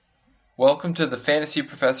Welcome to the Fantasy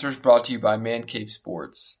Professors brought to you by Man Cave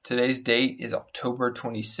Sports. Today's date is October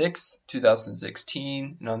 26th,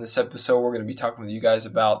 2016, and on this episode we're going to be talking with you guys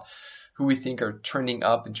about who we think are trending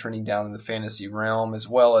up and trending down in the fantasy realm, as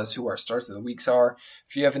well as who our starts of the weeks are.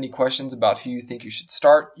 If you have any questions about who you think you should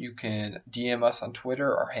start, you can DM us on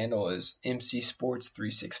Twitter. Our handle is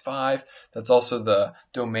mcsports365. That's also the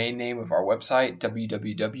domain name of our website,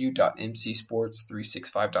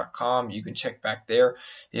 www.mcsports365.com. You can check back there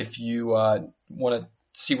if you want to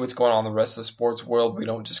see what's going on in the rest of the sports world. We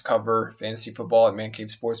don't just cover fantasy football at Man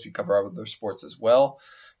Cave Sports. We cover other sports as well.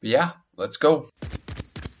 But yeah, let's go.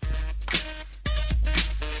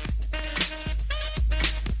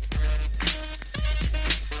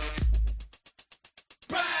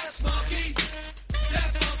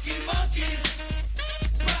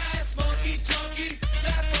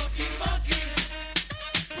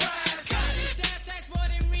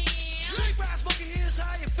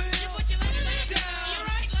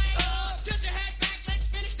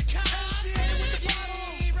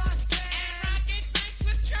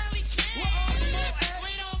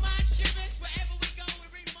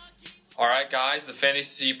 All right, guys, the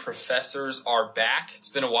Fantasy Professors are back. It's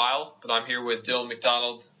been a while, but I'm here with Dylan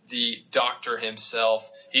McDonald, the doctor himself.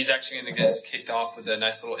 He's actually going to get us kicked off with a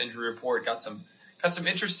nice little injury report. Got some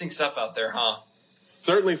interesting stuff out there, huh?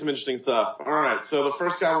 Certainly some interesting stuff. All right, so the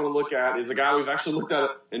first guy I want to look at is a guy we've actually looked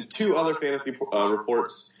at in two other fantasy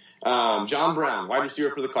reports. John Brown, wide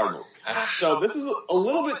receiver for the Cardinals. So this is a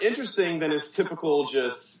little bit interesting than his typical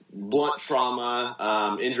just blunt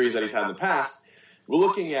trauma injuries that he's had in the past. We're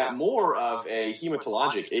looking at more of a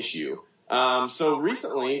hematologic issue. So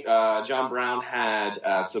recently, John Brown had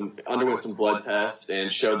underwent some blood tests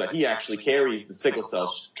and showed that he actually carries the sickle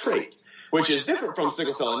cell trait, which is different from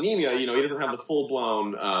sickle cell anemia. You know, he doesn't have the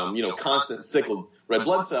full-blown, constant sickled red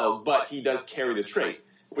blood cells, but he does carry the trait,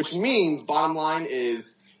 which means, bottom line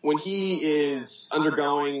is, when he is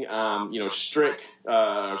undergoing,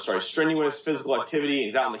 strenuous physical activity,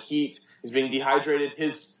 he's out in the heat, he's being dehydrated,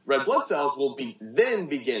 his red blood cells will then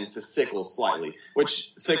begin to sickle slightly,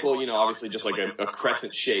 which sickle, obviously just like a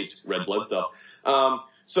crescent-shaped red blood cell.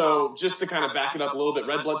 So just to kind of back it up a little bit,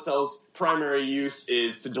 red blood cells' primary use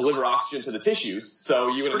is to deliver oxygen to the tissues. So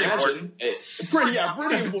you would imagine pretty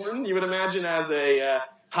important. You would imagine as a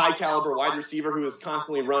high-caliber wide receiver who is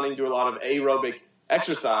constantly running, do a lot of aerobic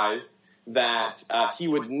exercise, that he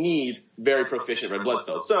would need very proficient red blood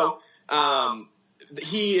cells. So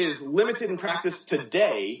he is limited in practice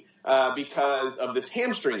today because of this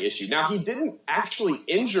hamstring issue. Now, he didn't actually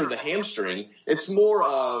injure the hamstring. It's more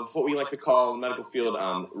of what we like to call in the medical field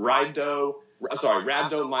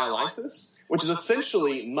rhabdomyolysis, which is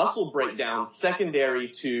essentially muscle breakdown secondary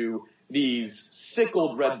to these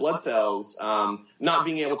sickled red blood cells not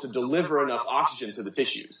being able to deliver enough oxygen to the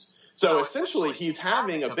tissues. So essentially, he's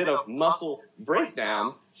having a bit of muscle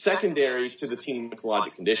breakdown secondary to this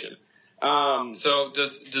hematologic condition. So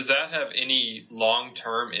does that have any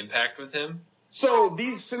long-term impact with him? So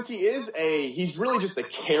since he's really just a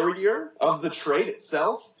carrier of the trait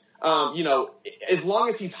itself, as long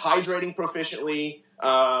as he's hydrating proficiently,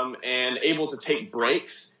 and able to take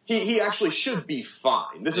breaks, he actually should be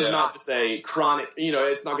fine. This is not just a chronic,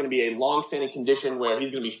 it's not going to be a long-standing condition where he's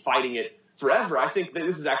going to be fighting it forever. I think that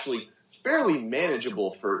this is actually fairly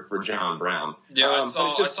manageable for John Brown. Yeah, I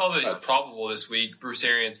saw that he's probable this week. Bruce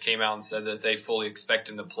Arians came out and said that they fully expect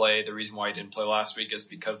him to play. The reason why he didn't play last week is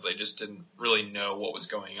because they just didn't really know what was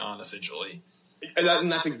going on, essentially.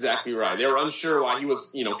 And that's exactly right. They were unsure why he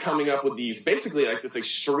was, coming up with these basically like this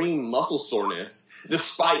extreme muscle soreness,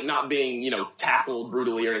 despite not being, tackled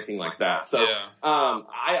brutally or anything like that. So,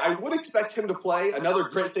 I would expect him to play. Another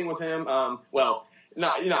great thing with him,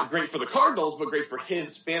 not great for the Cardinals, but great for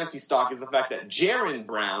his fantasy stock is the fact that Jaron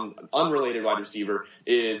Brown, unrelated wide receiver,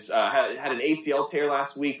 had an ACL tear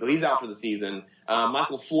last week, so he's out for the season.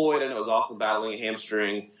 Michael Floyd, I know, is also battling a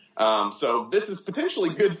hamstring. So this is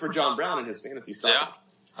potentially good for John Brown and his fantasy stock. Yeah,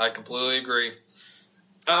 I completely agree.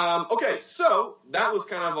 Okay, so that was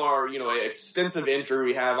kind of our, extensive intro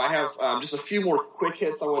we have. I have just a few more quick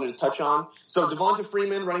hits I wanted to touch on. So Devonta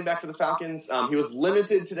Freeman, running back for the Falcons, he was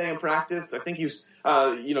limited today in practice. I think he's,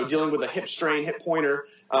 dealing with a hip pointer.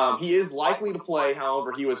 He is likely to play.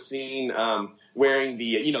 However, he was seen wearing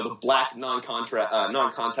the black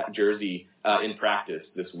non-contact jersey in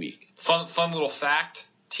practice this week. Fun little fact: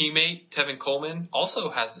 teammate Tevin Coleman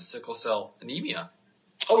also has the sickle cell anemia.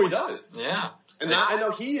 Oh, he does. Yeah. And I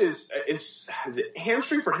know he is it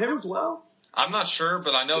hamstring for him as well? I'm not sure,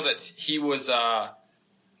 but I know that he was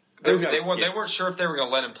they weren't sure if they were going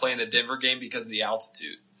to let him play in the Denver game because of the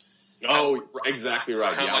altitude. Oh, exactly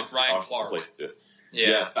right. Kind of like Ryan Clark. Yeah.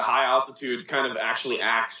 Yes, the high altitude kind of actually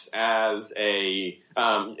acts as it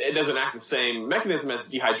doesn't act the same mechanism as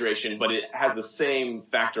dehydration, but it has the same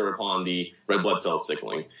factor upon the red blood cell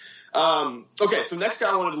sickling. Okay, so next guy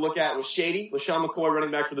I wanted to look at was Shady, LaShawn McCoy,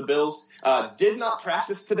 running back for the Bills. Did not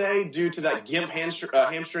practice today due to that gimp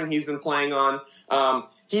hamstring he's been playing on.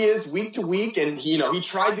 He is week to week, and he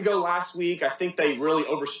tried to go last week. I think they really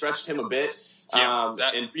overstretched him a bit, and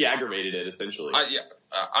re-aggravated it essentially.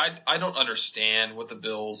 I don't understand what the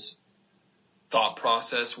Bills' thought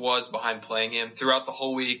process was behind playing him. Throughout the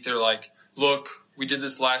whole week, they're like, look, we did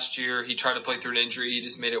this last year. He tried to play through an injury. He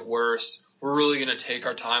just made it worse. We're really going to take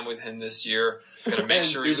our time with him this year. Going to make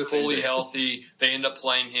sure he's fully healthy. They end up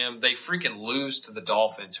playing him. They freaking lose to the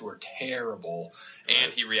Dolphins, who are terrible,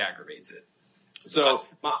 and he re-aggravates it. So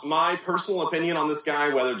my personal opinion on this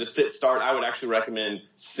guy, whether to sit, start, I would actually recommend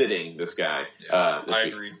sitting this guy. I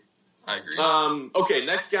agree. Okay,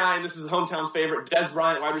 next guy, and this is a hometown favorite, Dez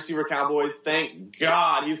Bryant, wide receiver, Cowboys. Thank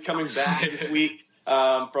God he's coming back this week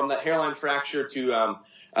from that hairline fracture to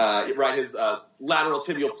his lateral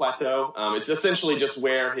tibial plateau. It's essentially just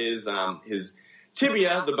where his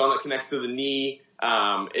tibia, the bone that connects to the knee,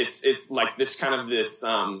 it's like this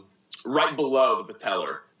right below the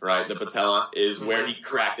patellar, right? The patella is where he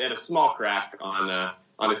cracked. He had a small crack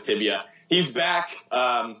on his tibia. He's back.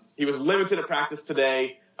 He was limited at practice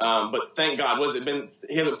today. But thank God,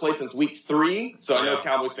 he hasn't played since week 3, so I know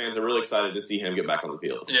Cowboys fans are really excited to see him get back on the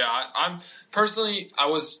field. Yeah, I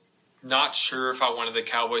was not sure if I wanted the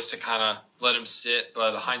Cowboys to kind of let him sit,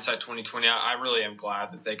 but hindsight 2020, I really am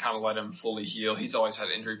glad that they kind of let him fully heal. He's always had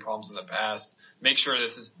injury problems in the past. Make sure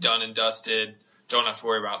this is done and dusted. Don't have to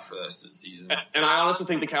worry about it for the rest of the season. And I honestly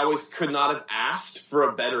think the Cowboys could not have asked for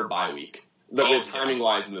a better bye week,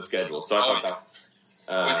 timing-wise in the schedule. So I thought that was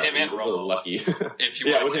with him and Romo. Lucky. If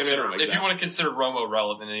you want to consider Romo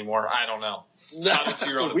relevant anymore, I don't know.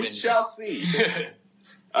 We shall see.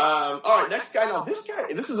 All right, next guy. Now, this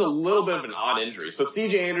is a little bit of an odd injury. So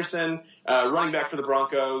C.J. Anderson, running back for the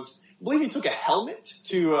Broncos, I believe he took a helmet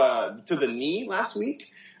to the knee last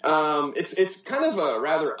week. It's kind of a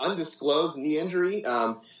rather undisclosed knee injury.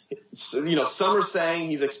 Some are saying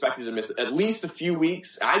he's expected to miss at least a few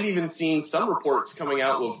weeks. I've even seen some reports coming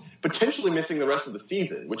out of potentially missing the rest of the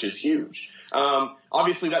season, which is huge.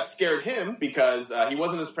 Obviously, that scared him because he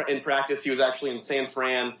wasn't in practice. He was actually in San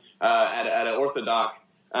Fran at an orthodoc,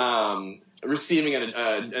 receiving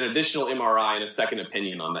an additional MRI and a second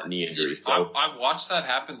opinion on that knee injury. So I watched that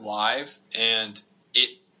happen live, and it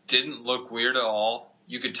didn't look weird at all.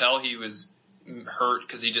 You could tell he was hurt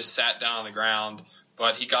because he just sat down on the ground.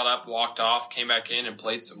 But he got up, walked off, came back in, and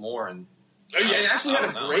played some more. And he actually had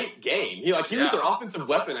a great game. He was their offensive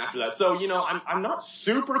weapon after that. So I'm not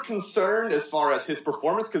super concerned as far as his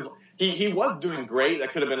performance because he was doing great.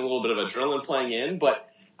 That could have been a little bit of adrenaline playing in, but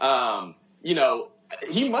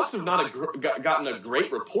he must have not gotten a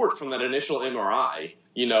great report from that initial MRI.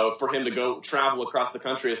 For him to go travel across the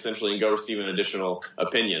country essentially and go receive an additional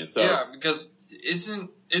opinion. So yeah, because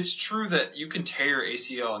it's true that you can tear your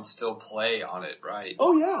ACL and still play on it, right?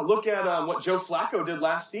 Oh yeah, look at what Joe Flacco did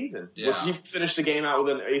last season. Yeah. He finished the game out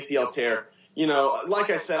with an ACL tear. Like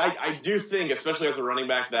I said, I do think, especially as a running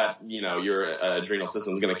back, that your adrenal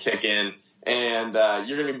system is going to kick in, and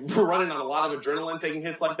you're going to be running on a lot of adrenaline, taking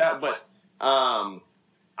hits like that. But I'm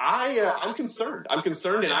concerned. I'm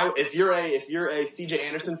concerned, and if you're a CJ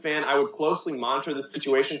Anderson fan, I would closely monitor the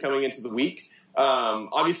situation coming into the week.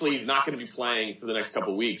 Obviously, he's not going to be playing for the next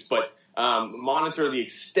couple of weeks, but monitor the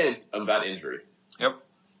extent of that injury. Yep.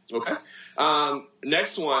 Okay.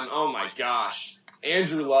 Next one. Oh my gosh,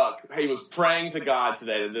 Andrew Luck. He was praying to God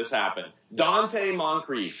today that this happened. Dante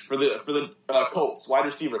Moncrief for the Colts, wide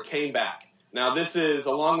receiver, came back. Now, this is,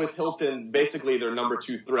 along with Hilton, basically their number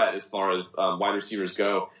 2 threat as far as wide receivers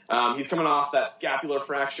go. He's coming off that scapular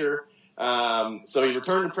fracture. So he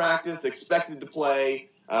returned to practice, expected to play.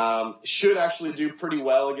 Should actually do pretty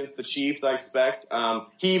well against the Chiefs, I expect.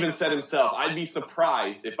 He even said himself, I'd be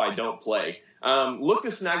surprised if I don't play. Look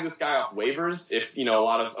to snag this guy off waivers if, a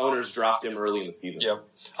lot of owners dropped him early in the season. Yep.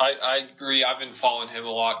 I agree. I've been following him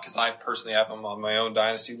a lot because I personally have him on my own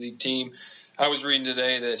Dynasty League team. I was reading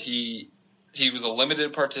today that he was a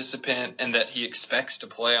limited participant and that he expects to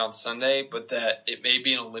play on Sunday, but that it may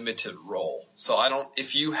be in a limited role. So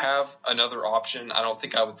if you have another option, I don't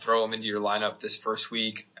think I would throw him into your lineup this first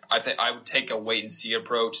week. I think I would take a wait and see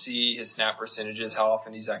approach, see his snap percentages, how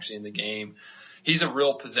often he's actually in the game. He's a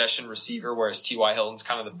real possession receiver, whereas T.Y. Hilton's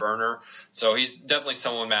kind of the burner. So he's definitely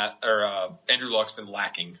someone Andrew Luck's been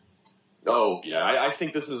lacking. Oh, yeah. I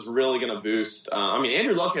think this is really going to boost.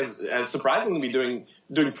 Andrew Luck has surprisingly been doing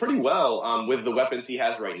doing pretty well with the weapons he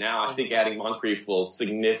has right now. I think adding Moncrief will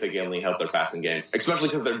significantly help their passing game, especially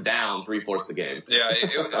because they're down 3/4 the game. Yeah,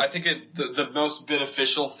 I think the most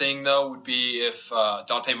beneficial thing, though, would be if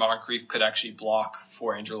Dante Moncrief could actually block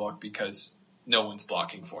for Andrew Luck, because no one's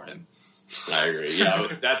blocking for him. I agree. Yeah,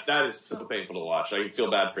 that is so painful to watch. I feel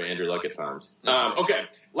bad for Andrew Luck at times. Okay,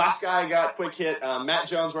 last guy I got, quick hit. Matt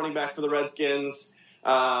Jones, running back for the Redskins.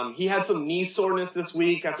 He had some knee soreness this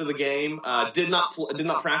week after the game. Did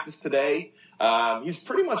not practice today. He's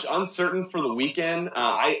pretty much uncertain for the weekend.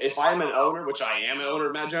 If I'm an owner, which I am an owner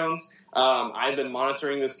of Matt Jones, I've been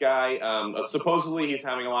monitoring this guy. Supposedly he's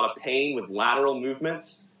having a lot of pain with lateral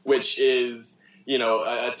movements, which is,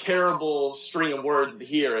 a terrible string of words to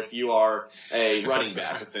hear if you are a running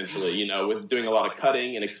back, essentially, with doing a lot of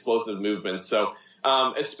cutting and explosive movements. So,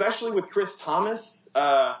 especially with Chris Thomas, is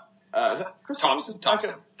that Chris Thompson?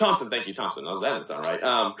 Thompson, thank you, Thompson. That didn't sound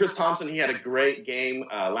right. Chris Thompson, he had a great game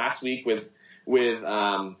last week with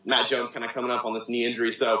Matt Jones kind of coming up on this knee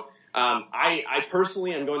injury. So I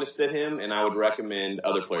personally am going to sit him, and I would recommend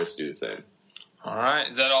other players to do the same. All right.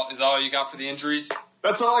 Is that all you got for the injuries?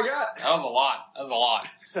 That's all I got. That was a lot.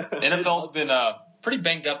 NFL's been pretty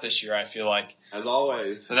banged up this year, I feel like. As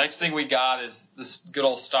always. The next thing we got is this good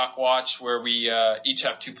old stock watch where we each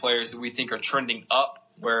have two players that we think are trending up,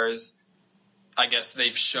 whereas I guess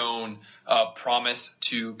they've shown promise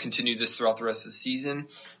to continue this throughout the rest of the season.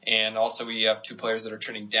 And also we have two players that are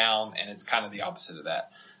trending down, and it's kind of the opposite of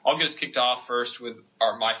that. I'll get us kicked off first with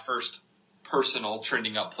my first personal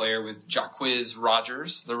trending up player with Jacquizz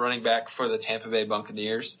Rodgers, the running back for the Tampa Bay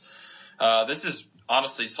Buccaneers. This is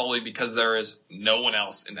honestly solely because there is no one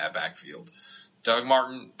else in that backfield. Doug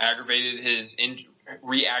Martin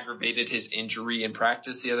re-aggravated his injury in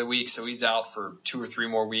practice the other week, so he's out for 2 or 3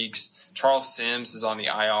 more weeks. Charles Sims is on the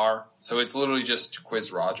IR, so it's literally just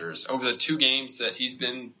Jacquizz Rodgers. Over the 2 games that he's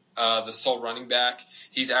been the sole running back,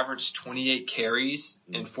 he's averaged 28 carries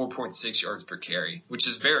and 4.6 yards per carry, which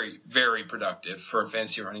is very, very productive for a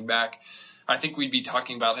fantasy running back. I think we'd be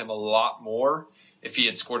talking about him a lot more if he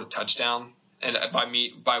had scored a touchdown. And by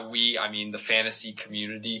we, I mean the fantasy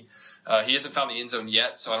community. He hasn't found the end zone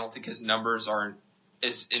yet, so I don't think his numbers are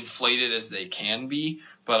as inflated as they can be.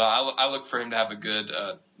 But I look for him to have a good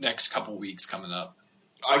next couple weeks coming up.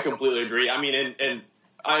 I completely agree. I mean, and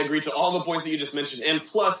I agree to all the points that you just mentioned, and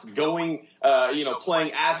plus going,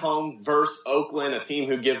 playing at home versus Oakland, a team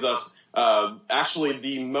who gives us actually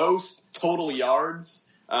the most total yards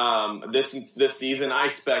this season. I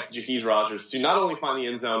expect Jacquizz Rodgers to not only find the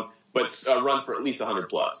end zone, but run for at least 100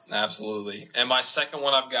 plus. Absolutely. And my second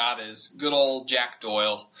one I've got is good old Jack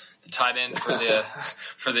Doyle, the tight end for the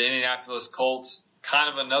for the Indianapolis Colts. Kind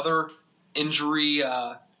of another injury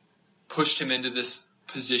pushed him into this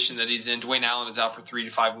position that he's in. Dwayne Allen is out for 3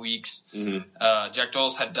 to 5 weeks. Mm-hmm. Jack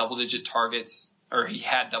Doyle's had double-digit targets, or he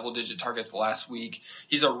had double-digit targets last week.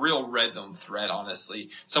 He's a real red zone threat, honestly.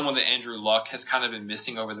 Someone that Andrew Luck has kind of been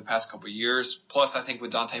missing over the past couple of years. Plus, I think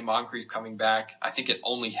with Dante Moncrief coming back, I think it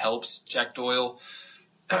only helps Jack Doyle.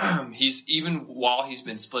 Even while he's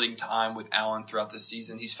been splitting time with Allen throughout the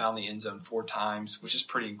season, he's found the end zone 4 times, which is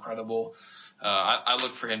pretty incredible. I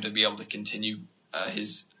look for him to be able to continue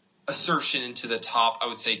his assertion into the top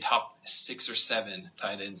 6 or 7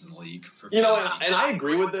 tight ends in the league for fantasy. And I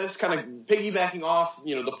agree with this, kind of piggybacking off,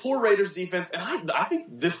 the poor Raiders defense. And I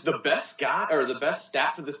think the best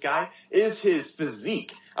stat for this guy is his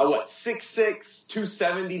physique. 6'6",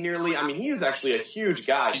 270 nearly. I mean, he is actually a huge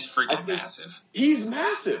guy. He's freaking massive. He's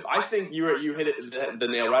massive. I think you hit the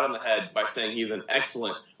nail right on the head by saying he's an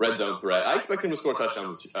excellent red zone threat. I expect him to score a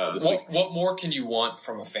touchdown this week. What more can you want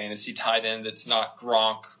from a fantasy tight end that's not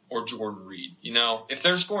Gronk or Jordan Reed? If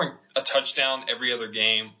they're scoring a touchdown every other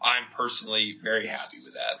game, I'm personally very happy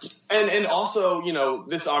with that. And also,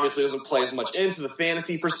 this obviously doesn't play as much into the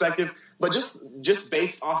fantasy perspective, but just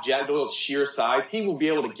based off Jack Doyle's sheer size, he will be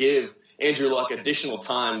able to give Andrew Luck additional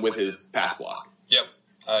time with his pass block. Yep,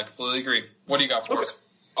 I completely agree. What do you got for us?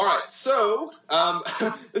 All right, so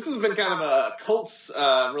this has been kind of a Colts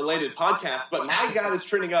related podcast, but my guy that's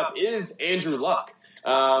trending up is Andrew Luck.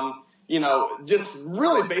 Just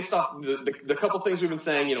really based off the couple things we've been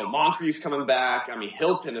saying, Moncrief's coming back. I mean,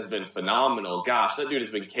 Hilton has been phenomenal. Gosh, that dude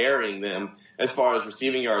has been carrying them as far as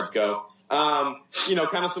receiving yards go. Kind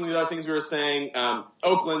of some of the other things we were saying,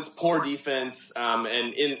 Oakland's poor defense.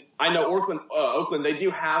 I know Oakland, they do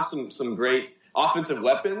have some great offensive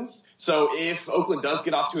weapons. So if Oakland does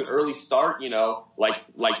get off to an early start,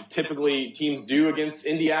 like typically teams do against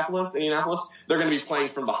Indianapolis, they're going to be playing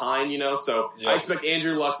from behind, So I expect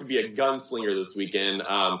Andrew Luck to be a gunslinger this weekend.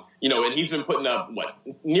 And he's been putting up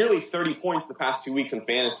nearly 30 points the past 2 weeks in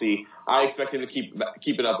fantasy. I expect him to keep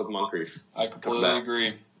it up with Moncrief. I completely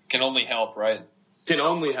agree. Can only help, right? Can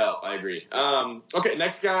only help. I agree. Okay,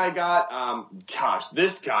 next guy I got.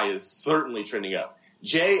 This guy is certainly trending up.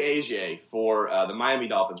 J.A.J. for the Miami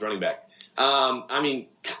Dolphins running back. What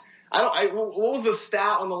was the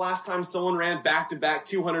stat on the last time someone ran back-to-back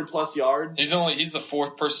 200-plus yards? He's the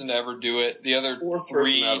fourth person to ever do it. The other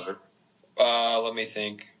three, let me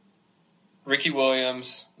think. Ricky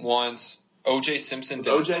Williams once, O.J. Simpson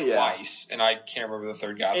did it twice, and I can't remember the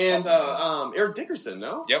third guy. And Eric Dickerson,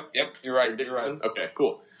 no? Yep, you're right. Okay,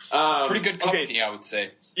 cool. Pretty good company, I would say.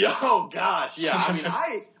 Oh gosh,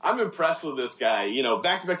 yeah. I'm impressed with this guy.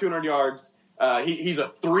 Back-to-back 200 yards. He's a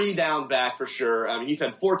 3-down back for sure. He's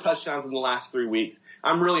had 4 touchdowns in the last 3 weeks.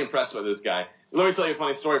 I'm really impressed with this guy. Let me tell you a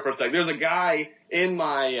funny story for a second. There's a guy in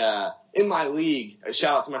my league.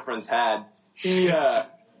 Shout out to my friend Tad. He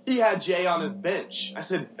had Jay on his bench. I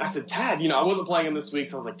said, Tad, I wasn't playing him this week,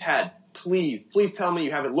 so I was like, Tad, please tell me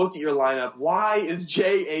you haven't looked at your lineup. Why is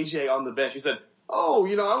J.A.J. on the bench? He said, I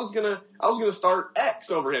was gonna start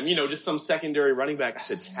X over him, just some secondary running back. I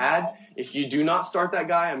said, Tad, if you do not start that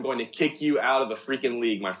guy, I'm going to kick you out of the freaking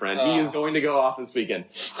league, my friend. He is going to go off this weekend.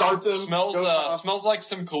 Start him. Smells like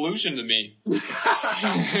some collusion to me.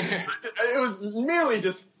 It was merely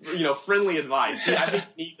just, friendly advice. I think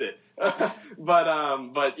he needs it.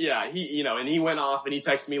 But yeah, he went off and he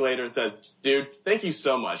texted me later and says, dude, thank you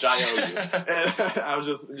so much. I owe you. And I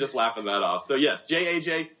was just laughing that off. So yes,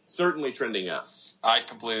 J.A.J. certainly trending up. I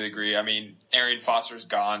completely agree. Arian Foster's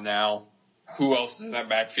gone now. Who else is in that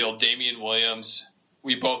backfield? Damian Williams.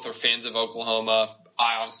 We both are fans of Oklahoma.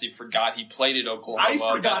 I honestly forgot he played at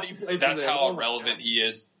Oklahoma. That's how irrelevant he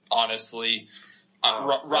is, honestly.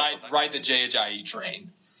 Ride the J.J.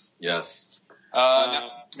 train. Yes.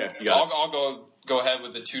 I'll go ahead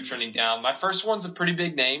with the 2 trending down. My first one's a pretty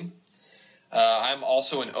big name. I'm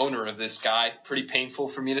also an owner of this guy. Pretty painful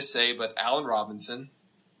for me to say, but Allen Robinson.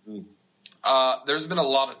 There's been a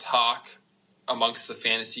lot of talk amongst the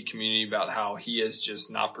fantasy community about how he has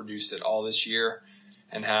just not produced at all this year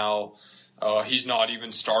and how he's not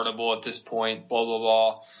even startable at this point, blah,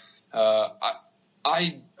 blah, blah.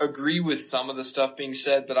 I agree with some of the stuff being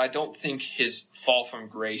said, but I don't think his fall from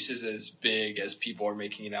grace is as big as people are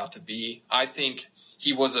making it out to be. I think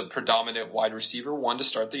he was a predominant wide receiver, one to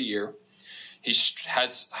start the year. He's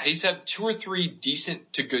had 2 or 3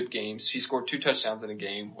 decent to good games. He scored 2 touchdowns in a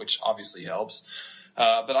game, which obviously helps.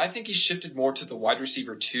 But I think he's shifted more to the wide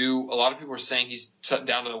receiver 2. A lot of people are saying he's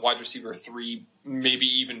down to the wide receiver 3, maybe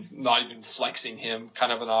even not even flexing him,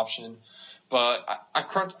 kind of an option. But I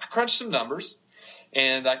crunched some numbers,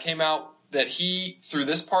 and I came out that he, through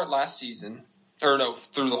this part last season,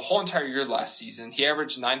 through the whole entire year last season, he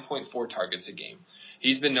averaged 9.4 targets a game.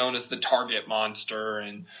 He's been known as the target monster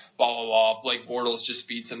and blah, blah, blah. Blake Bortles just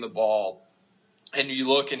feeds him the ball. And you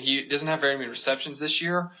look, and he doesn't have very many receptions this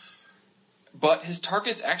year, but his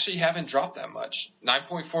targets actually haven't dropped that much.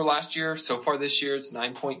 9.4 last year. So far this year, it's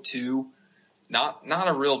 9.2. Not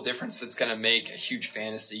a real difference that's going to make a huge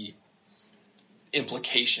fantasy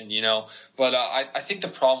implication, But I think the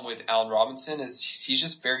problem with Allen Robinson is he's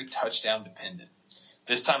just very touchdown dependent.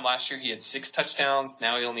 This time last year, he had 6 touchdowns.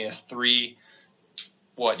 Now he only has 3.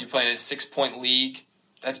 You're playing a 6-point league.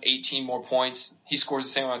 That's 18 more points. He scores the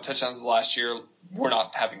same amount of touchdowns as last year. We're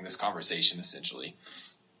not having this conversation, essentially.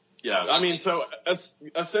 Yeah, so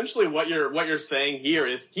essentially what you're saying here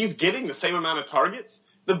is he's getting the same amount of targets.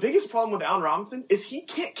 The biggest problem with Allen Robinson is he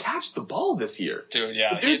can't catch the ball this year. Dude,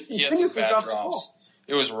 yeah, he had some bad drops.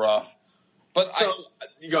 It was rough. But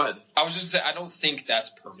go ahead. I was just saying, I don't think that's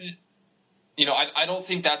permanent. I don't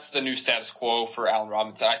think that's the new status quo for Allen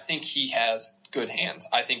Robinson. I think he has good hands.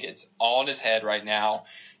 I think it's all in his head right now.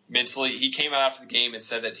 Mentally, he came out after the game and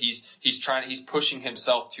said that he's pushing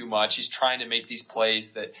himself too much. He's trying to make these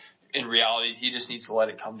plays that in reality he just needs to let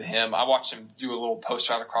it come to him. I watched him do a little post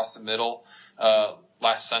route across the middle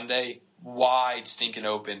last Sunday, wide stinking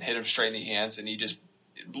open, hit him straight in the hands, and he just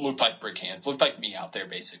looked like brick hands. Looked like me out there,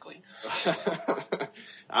 basically.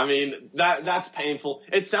 That's painful.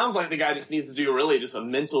 It sounds like the guy just needs to do really just a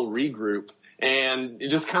mental regroup and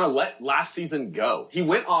just kind of let last season go. He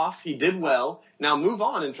went off. He did well. Now move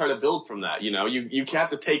on and try to build from that. You have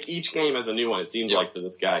to take each game as a new one, it seems like, for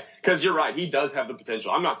this guy. Because you're right. He does have the potential.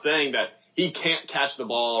 I'm not saying that he can't catch the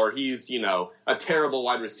ball or he's, a terrible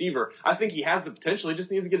wide receiver. I think he has the potential. He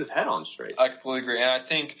just needs to get his head on straight. I completely agree. And I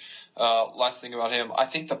think, last thing about him, I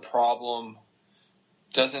think the problem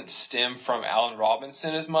doesn't stem from Allen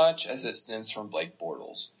Robinson as much as it stems from Blake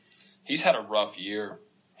Bortles. He's had a rough year.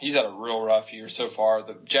 He's had a real rough year so far.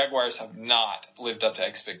 The Jaguars have not lived up to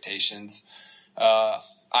expectations.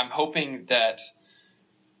 I'm hoping that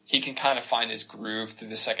he can kind of find his groove through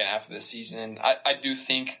the second half of the season. I do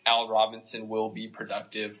think Allen Robinson will be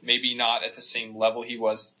productive. Maybe not at the same level he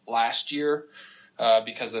was last year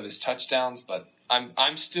because of his touchdowns, but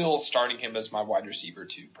I'm still starting him as my wide receiver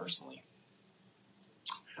too, personally.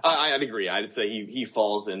 I'd agree. I'd say he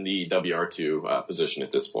falls in the WR2 position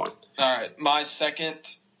at this point. All right. My second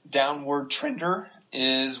downward trender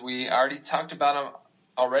is, we already talked about him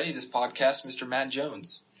already this podcast, Mr. Matt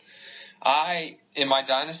Jones. In my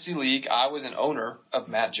Dynasty League, I was an owner of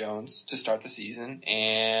Matt Jones to start the season,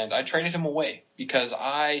 and I traded him away because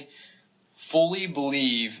I fully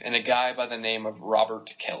believe in a guy by the name of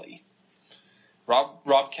Robert Kelly.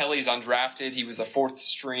 Rob Kelly's undrafted. He was the fourth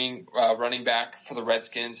string running back for the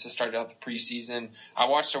Redskins to start out the preseason. I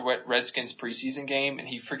watched a Redskins preseason game, and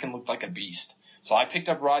he freaking looked like a beast. So I picked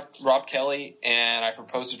up Rob Kelly, and I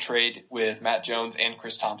proposed a trade with Matt Jones and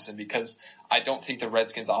Chris Thompson because I don't think the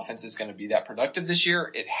Redskins offense is going to be that productive this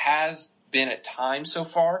year. It has been at times so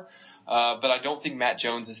far, but I don't think Matt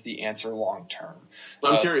Jones is the answer long term.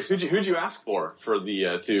 I'm curious, who'd you ask for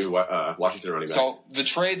the two Washington running backs? So the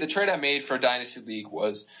trade I made for Dynasty League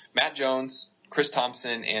was Matt Jones, Chris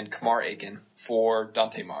Thompson, and Kamar Aiken for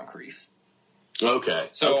Dante Moncrief. Okay.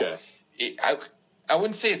 So okay. I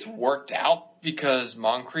wouldn't say it's worked out because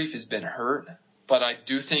Moncrief has been hurt, but I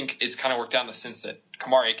do think it's kind of worked out in the sense that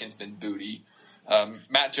Kamar Aiken's been booty.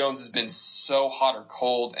 Matt Jones has been so hot or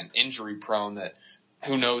cold and injury prone that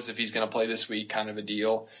who knows if he's going to play this week, kind of a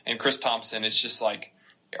deal. And Chris Thompson, it's just like,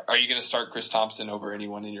 are you going to start Chris Thompson over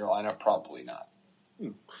anyone in your lineup? Probably not.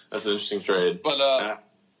 That's an interesting trade. But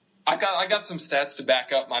I got some stats to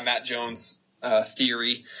back up my Matt Jones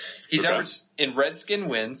theory. He's averaged in Redskin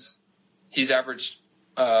wins. He's averaged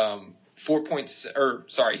 12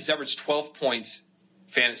 points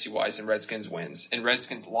fantasy wise in Redskins wins. In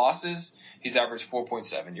Redskins losses, he's averaged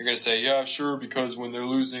 4.7. You're going to say, yeah, sure, because when they're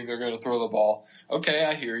losing, they're going to throw the ball. Okay,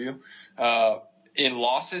 I hear you. In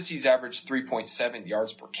losses, he's averaged 3.7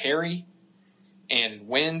 yards per carry. And in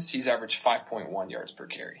wins, he's averaged 5.1 yards per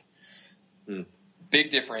carry.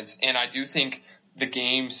 Big difference. And I do think the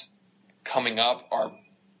games coming up are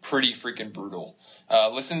pretty freaking brutal.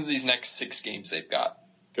 Listen to these next 6 games they've got.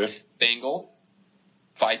 Okay. Bengals,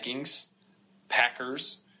 Vikings,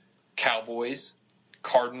 Packers, Cowboys,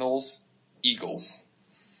 Cardinals, Eagles.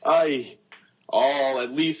 All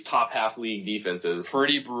at least top half league defenses.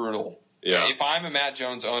 Pretty brutal. Yeah. If I'm a Matt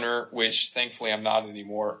Jones owner, which thankfully I'm not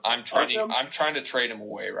anymore, I'm trying to trade him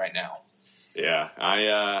away right now. Yeah,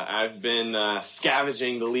 I've been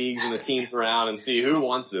scavenging the leagues and the teams around and see who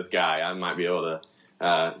wants this guy. I might be able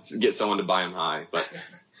to get someone to buy him high, but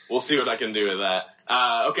we'll see what I can do with that.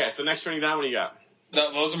 Okay, so next trending down, what do you got?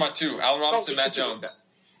 Those are my two, Allen Robinson, Matt Jones.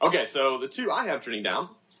 Okay, so the two I have trending down.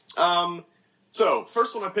 So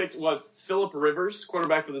first one I picked was Phillip Rivers,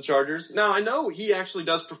 quarterback for the Chargers. Now I know he actually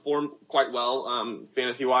does perform quite well,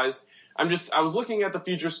 fantasy wise. I was looking at the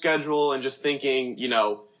future schedule and just thinking,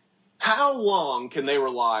 how long can they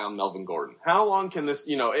rely on Melvin Gordon? How long can this,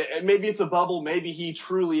 maybe it's a bubble. Maybe he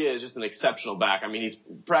truly is just an exceptional back. I mean, he's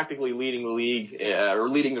practically leading the league, or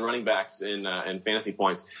leading the running backs in fantasy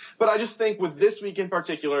points. But I just think with this week in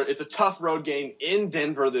particular, it's a tough road game in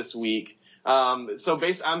Denver this week. So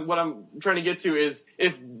based on what I'm trying to get to is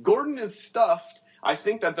if Gordon is stuffed, I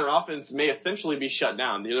think that their offense may essentially be shut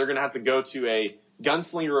down. They're going to have to go to a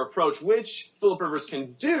gunslinger approach, which Phillip Rivers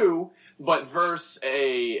can do, but versus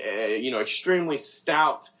a extremely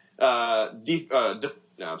stout Denver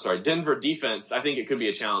defense, I think it could be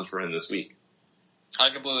a challenge for him this week.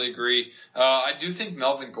 I completely agree. I do think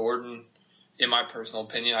Melvin Gordon, in my personal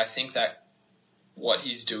opinion, I think that what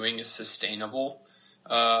he's doing is sustainable.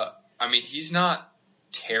 He's not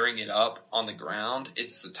tearing it up on the ground.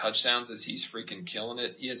 It's the touchdowns as he's freaking killing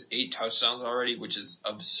it. He has 8 touchdowns already, which is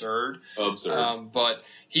absurd. But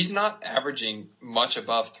he's not averaging much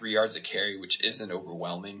above 3 yards a carry, which isn't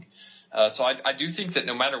overwhelming. So I do think that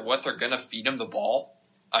no matter what, they're going to feed him the ball.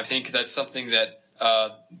 I think that's something that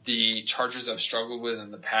the Chargers have struggled with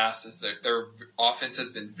in the past is that their offense has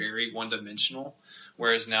been very one-dimensional,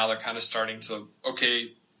 whereas now they're kind of starting to,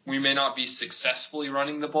 we may not be successfully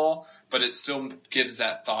running the ball, but it still gives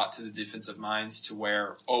that thought to the defensive minds to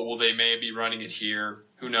where, they may be running it here.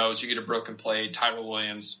 Who knows? You get a broken play, Tyrell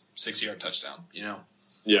Williams, 6-yard touchdown,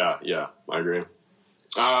 Yeah, I agree.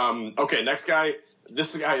 Okay, next guy.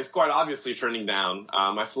 This guy is quite obviously trending down.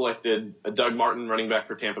 I selected Doug Martin, running back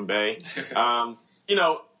for Tampa Bay.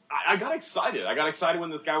 I got excited. I got excited when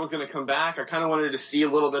this guy was going to come back. I kind of wanted to see a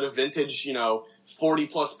little bit of vintage, 40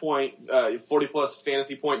 plus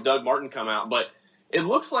fantasy point Doug Martin come out. But it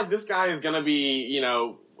looks like this guy is going to be,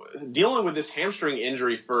 dealing with this hamstring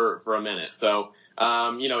injury for a minute. So,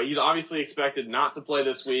 he's obviously expected not to play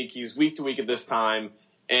this week. He's week to week at this time.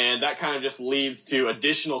 And that kind of just leads to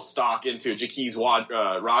additional stock into Jaquez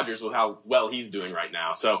Rodgers with how well he's doing right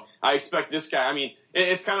now. So I expect this guy,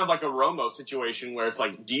 it's kind of like a Romo situation where it's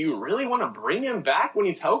like, do you really want to bring him back when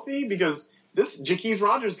he's healthy? Because this Jaquez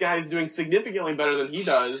Rodgers guy is doing significantly better than he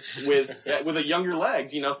does with a younger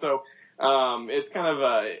legs, So it's kind of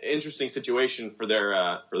an interesting situation for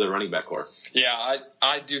their running back core. Yeah,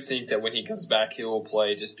 I do think that when he comes back, he will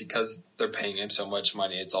play just because they're paying him so much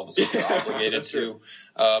money. It's almost like they're obligated to.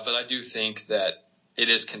 But I do think that it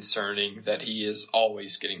is concerning that he is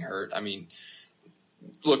always getting hurt.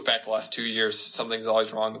 Look back the last 2 years, something's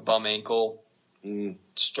always wrong. A bum ankle,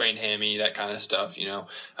 strained hammy, that kind of stuff,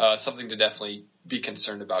 something to definitely be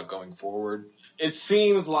concerned about going forward. It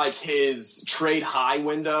seems like his trade high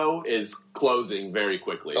window is closing very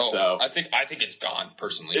quickly. Oh, so I think it's gone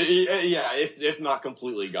personally. Yeah, if not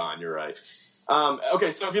completely gone, you're right.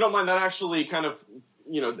 Okay, so if you don't mind, that actually kind of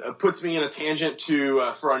puts me in a tangent to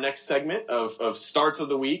for our next segment of starts of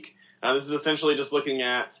the week. This is essentially just looking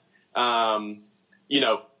at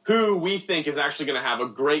who we think is actually going to have a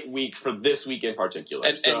great week for this week in particular.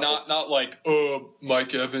 And not like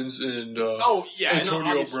Mike Evans and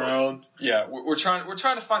Antonio Brown. Yeah, we're trying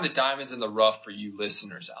to find the diamonds in the rough for you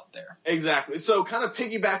listeners out there. Exactly. So kind of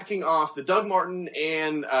piggybacking off the Doug Martin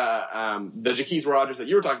and the Jaquez Rodgers that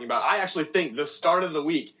you were talking about, I actually think the start of the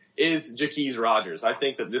week is Jaquez Rodgers. I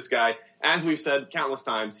think that this guy, as we've said countless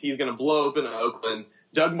times, he's going to blow open Oakland.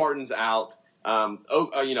 Doug Martin's out.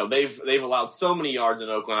 They've allowed so many yards in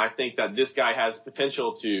Oakland. I think that this guy has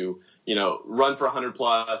potential to, run for 100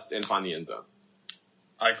 plus and find the end zone.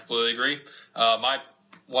 I completely agree.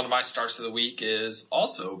 One of my starts of the week is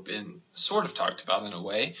also been sort of talked about in a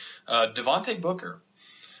way. Devontae Booker.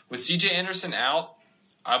 With CJ Anderson out,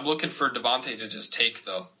 I'm looking for Devontae to just take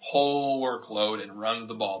the whole workload and run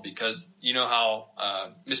the ball because you know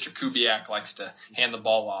how Mr. Kubiak likes to hand the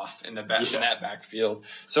ball off in that backfield.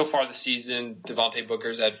 So far this season, Devontae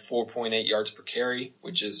Booker's had 4.8 yards per carry,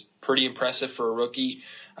 which is pretty impressive for a rookie.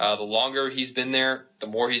 The longer he's been there, the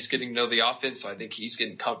more he's getting to know the offense, so I think he's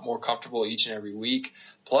getting more comfortable each and every week.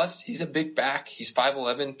 Plus, he's a big back. He's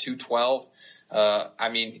 5'11", 212.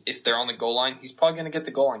 If they're on the goal line, he's probably going to get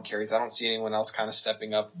the goal line carries. I don't see anyone else kind of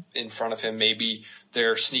stepping up in front of him. Maybe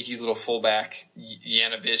their sneaky little fullback,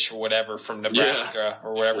 Yanovich or whatever from Nebraska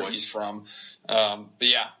or wherever he's from. I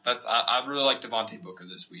really like Devontae Booker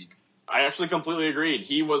this week. I actually completely agreed.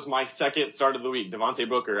 He was my second start of the week, Devontae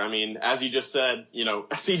Booker. As you just said,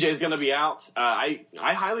 CJ's going to be out. I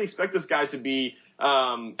highly expect this guy to be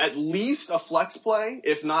at least a flex play,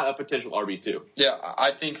 if not a potential RB2. Yeah,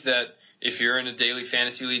 I think that if you're in a daily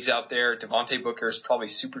fantasy leagues out there, Devontae Booker is probably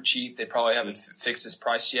super cheap. They probably haven't fixed his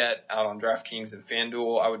price yet out on DraftKings and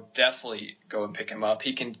FanDuel. I would definitely go and pick him up.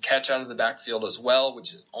 He can catch out of the backfield as well,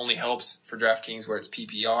 which only helps for DraftKings where it's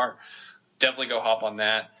PPR. Definitely go hop on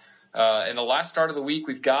that. And the last start of the week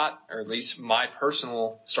we've got, or at least my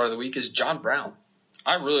personal start of the week, is John Brown.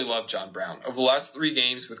 I really love John Brown. Over the last 3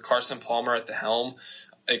 games with Carson Palmer at the helm,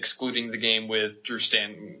 excluding the game with Drew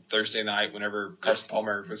Stanton Thursday night whenever Carson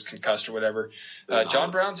Palmer was concussed or whatever, John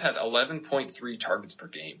Brown's had 11.3 targets per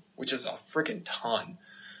game, which is a freaking ton.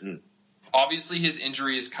 Obviously, his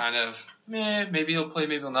injury is kind of, maybe he'll play,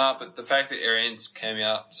 maybe he'll not, but the fact that Arians came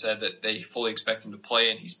out and said that they fully expect him to play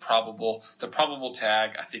and he's probable, the probable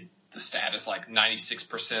tag, I think the stat is like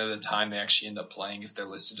 96% of the time they actually end up playing if they're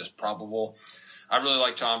listed as probable. I really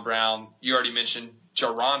like John Brown. You already mentioned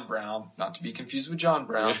Jaron Brown, not to be confused with John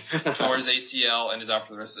Brown, tore his ACL and is out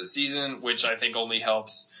for the rest of the season, which I think only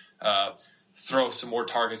helps throw some more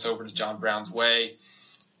targets over to John Brown's way.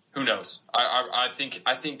 Who knows? I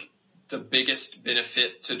think the biggest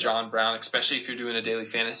benefit to John Brown, especially if you're doing a daily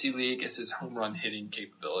fantasy league, is his home run hitting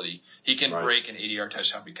capability. He can break an 80-yard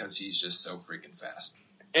touchdown because he's just so freaking fast.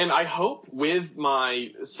 And I hope with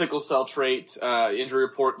my sickle cell trait injury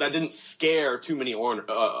report that didn't scare too many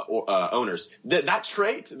owners. That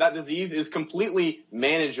trait, that disease, is completely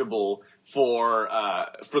manageable for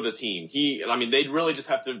the team. They'd really just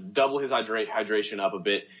have to double his hydration up a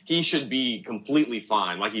bit. He should be completely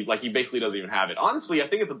fine. Like he basically doesn't even have it. Honestly, I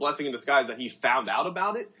think it's a blessing in disguise that he found out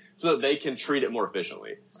about it so that they can treat it more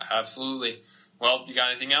efficiently. Absolutely. Well, you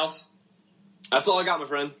got anything else? That's all I got, my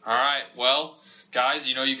friend. All right. Well, guys,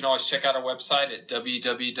 you can always check out our website at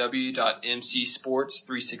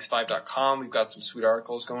www.mcsports365.com. We've got some sweet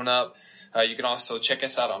articles going up. You can also check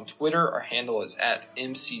us out on Twitter. Our handle is at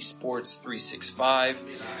mcsports365.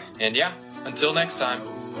 And yeah, until next time.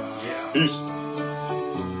 Peace.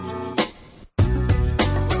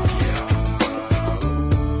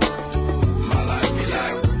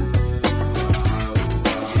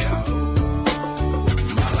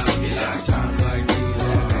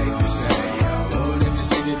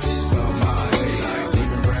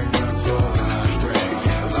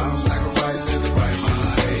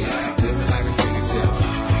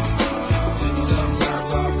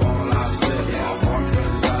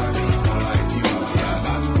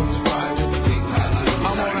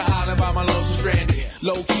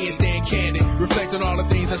 Low-key and staying candid, reflect on all the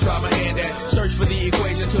things I try my hand at. Search for the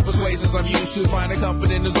equation to persuasions I'm used to. Find a comfort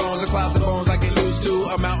in the zones of clouds and bones I get used to.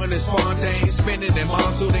 A mountain is Fontaine, spinning in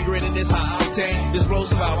monsoon and grinning this high octane.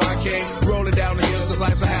 Explosive how I came, rolling down the hills cause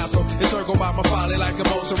life's a hassle. Encircled by my folly like a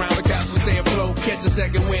moat around the castle. Stay afloat, catch a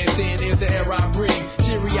second wind, thin is the air I breathe.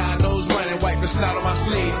 Teary-eyed nose running, wipe the snot on my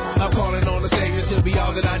sleeve. I'm calling on the Savior to be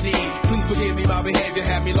all that I need. Please forgive me, my behavior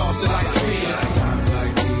had me lost in light speed.